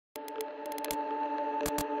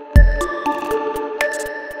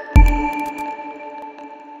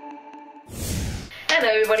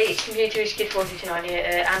everybody, it's Computer Kid 459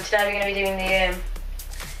 here, and today we're going to be doing the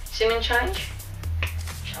cinnamon challenge.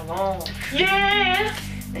 Shalom. Yeah!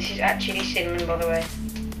 This is actually cinnamon, by the way.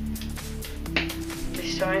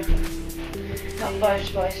 This time. Not 5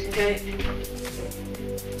 spices.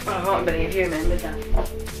 Oh, I can't believe you remembered that.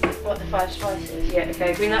 What, the 5 spices? Yeah,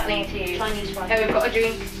 okay, we not need to use Chinese spices. Okay, we've got a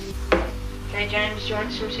drink. Okay, James, do you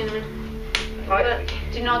want some cinnamon? Right.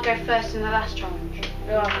 Do not go first in the last challenge.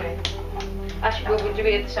 Oh, okay. Actually, we'll do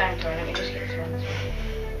it at the same time. Let me just get this one.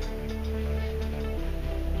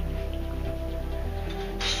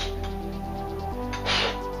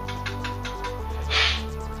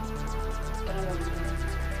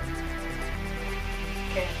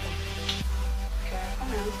 Okay.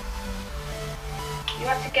 Come on. You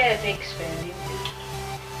have to get a big spoon, didn't you?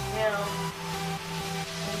 Yeah.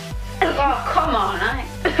 Oh, come on, eh?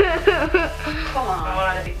 Come on. I'll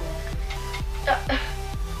add a bit more.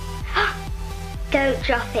 Don't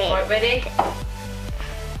drop it. Right, ready? I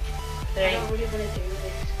 3. don't really want to do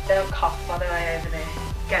this. Don't cough, by the way, over there.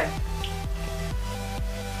 Go.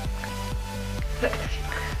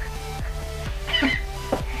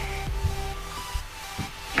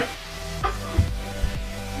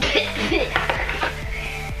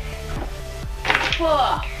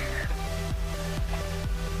 Whoa.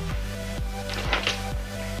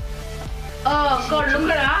 Oh God, look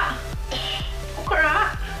at that. Look at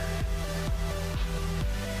that.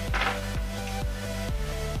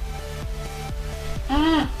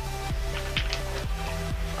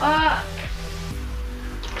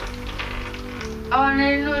 Oh, I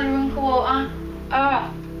need another drink of water.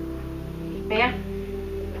 Yeah?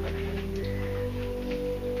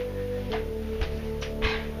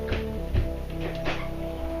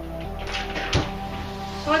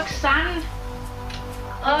 It's like sand.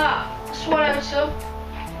 Swallow it up.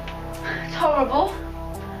 It's horrible.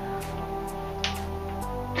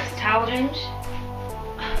 Towel, James?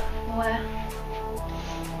 Where?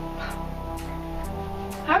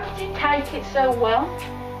 How did you take it so well?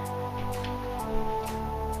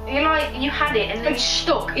 You had it and then It's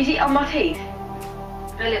stuck. Is it on my teeth?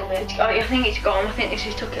 a little bit. I think it's gone. I think this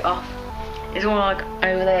just took it off. It's all like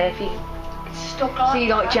over there. If you It's stuck like see,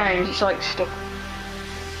 like that. James, it's like stuck.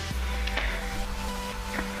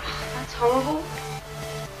 That's horrible.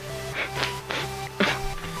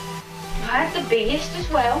 I had the biggest as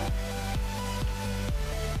well.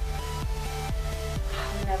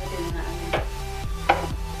 I'm never doing that again.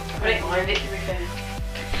 I don't mind it, to be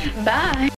fair. Bye.